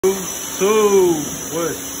Two,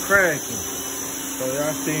 what's cracking? So y'all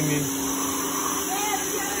see me?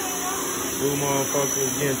 Blue motherfuckers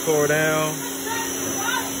getting tore down.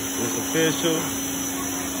 It's official.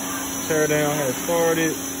 Tear down has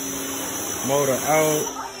started. Motor out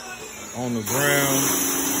on the ground.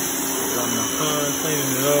 Got my son cleaning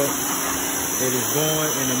it up. It is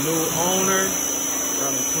going, and the new owner got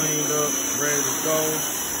it cleaned up, ready to go.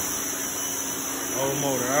 Old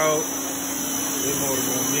motor out. This motor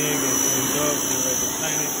going in, getting cleaned up, getting ready to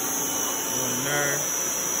paint it. Going there.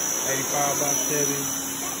 85 by 70.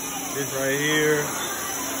 This right here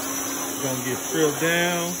is gonna get stripped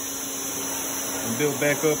down and built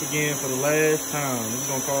back up again for the last time. We're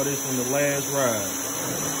gonna call this one the last ride.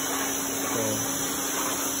 So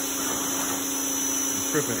I'm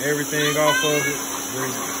stripping everything off of it. We're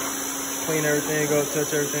clean everything up,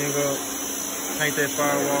 touch everything up, paint that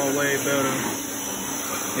firewall way better.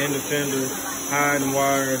 In the fenders, hiding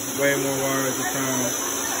wires, way more wires this time.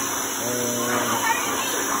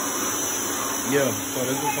 Yeah, so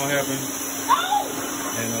this is what's gonna happen.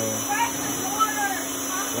 And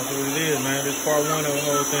that's what it is, man. This is part one of the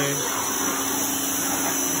whole thing.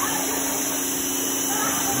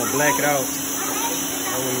 I'm gonna black it out.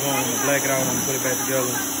 That's what we want. I'm gonna black it out. I'm gonna put it back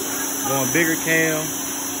together. Going bigger cam,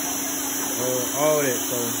 all that.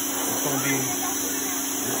 So it's gonna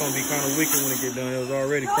be kind of wicked when it get done. It was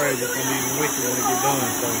already crazy. It's gonna be even wicked when it get done.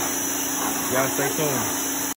 So y'all stay tuned.